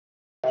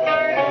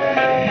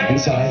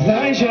Inside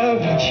my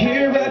joke,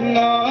 here at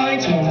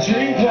night,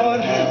 wondering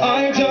what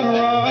I've done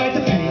right.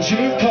 The pain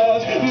you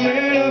caused,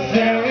 made a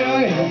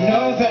failure, you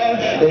know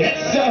that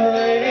it's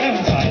alright.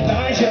 Inside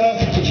my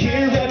joke,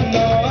 here at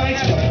night,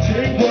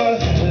 wondering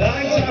what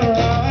I've done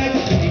right.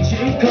 The pain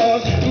you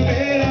caused,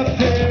 made a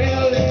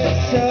failure,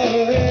 it's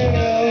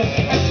alright.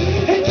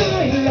 And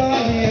I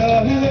lie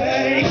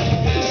awake,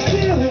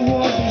 still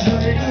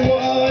wondering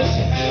what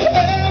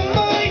am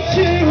I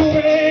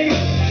doing?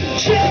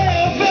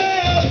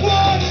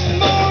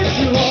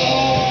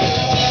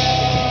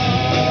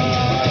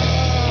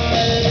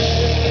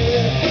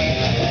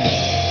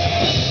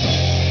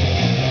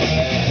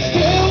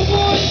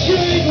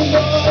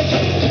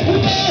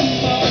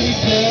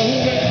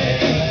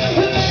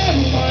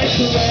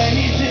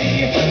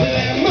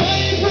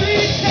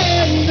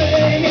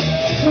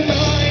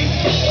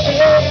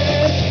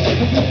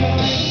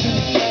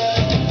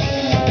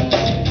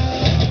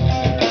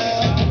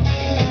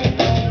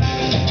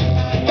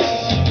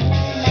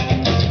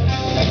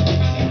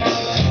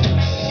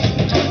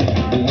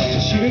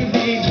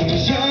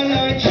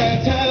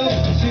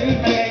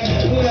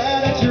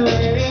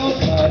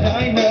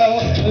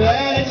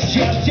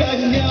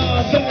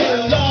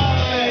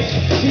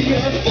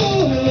 You're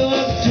full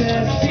of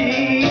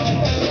deceit,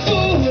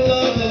 full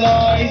of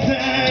lies,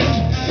 and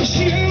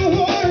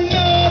you are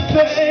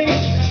nothing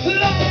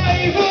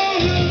live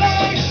on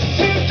life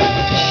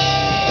tonight.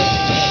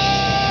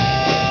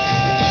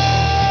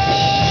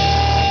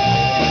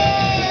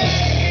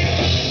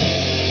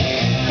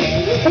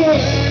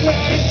 When I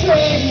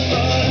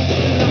tremble,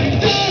 I'm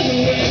done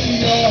with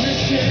your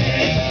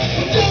shit,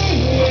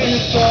 done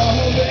with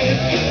all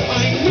this.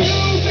 I'm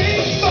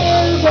moving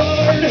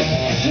forward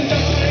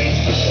tonight.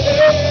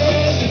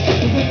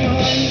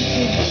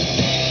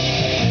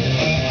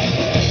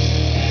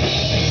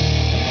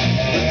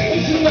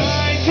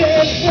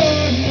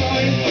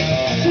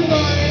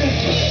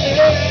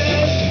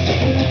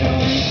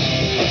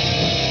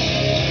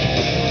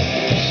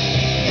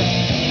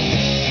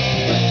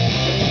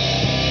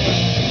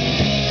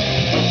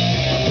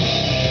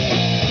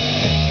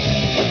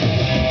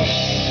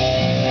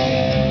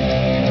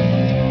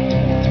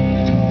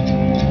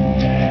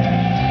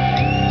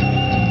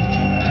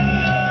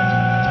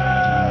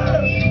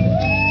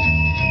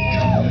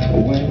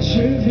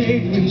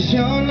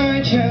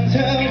 I can't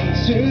help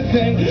to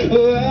think,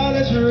 well,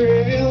 it's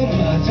real,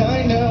 but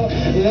I know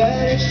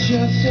that it's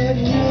just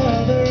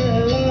another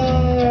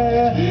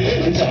lie.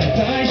 Inside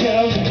my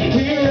house,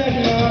 here at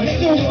night,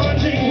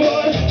 wondering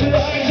what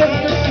I've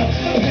done wrong.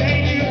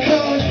 Pain you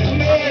caused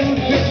me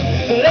with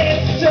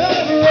less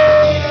of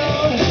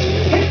wrong.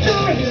 And I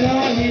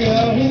lie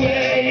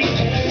awake,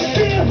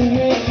 still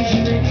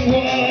wondering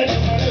what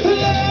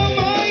am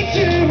I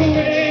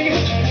doing?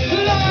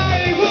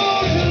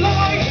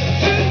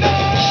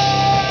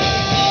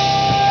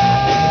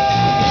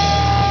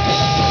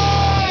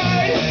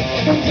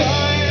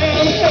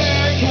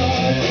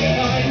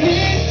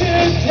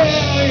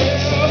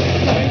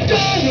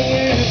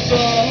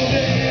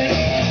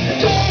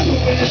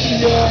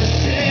 Your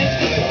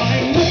shit.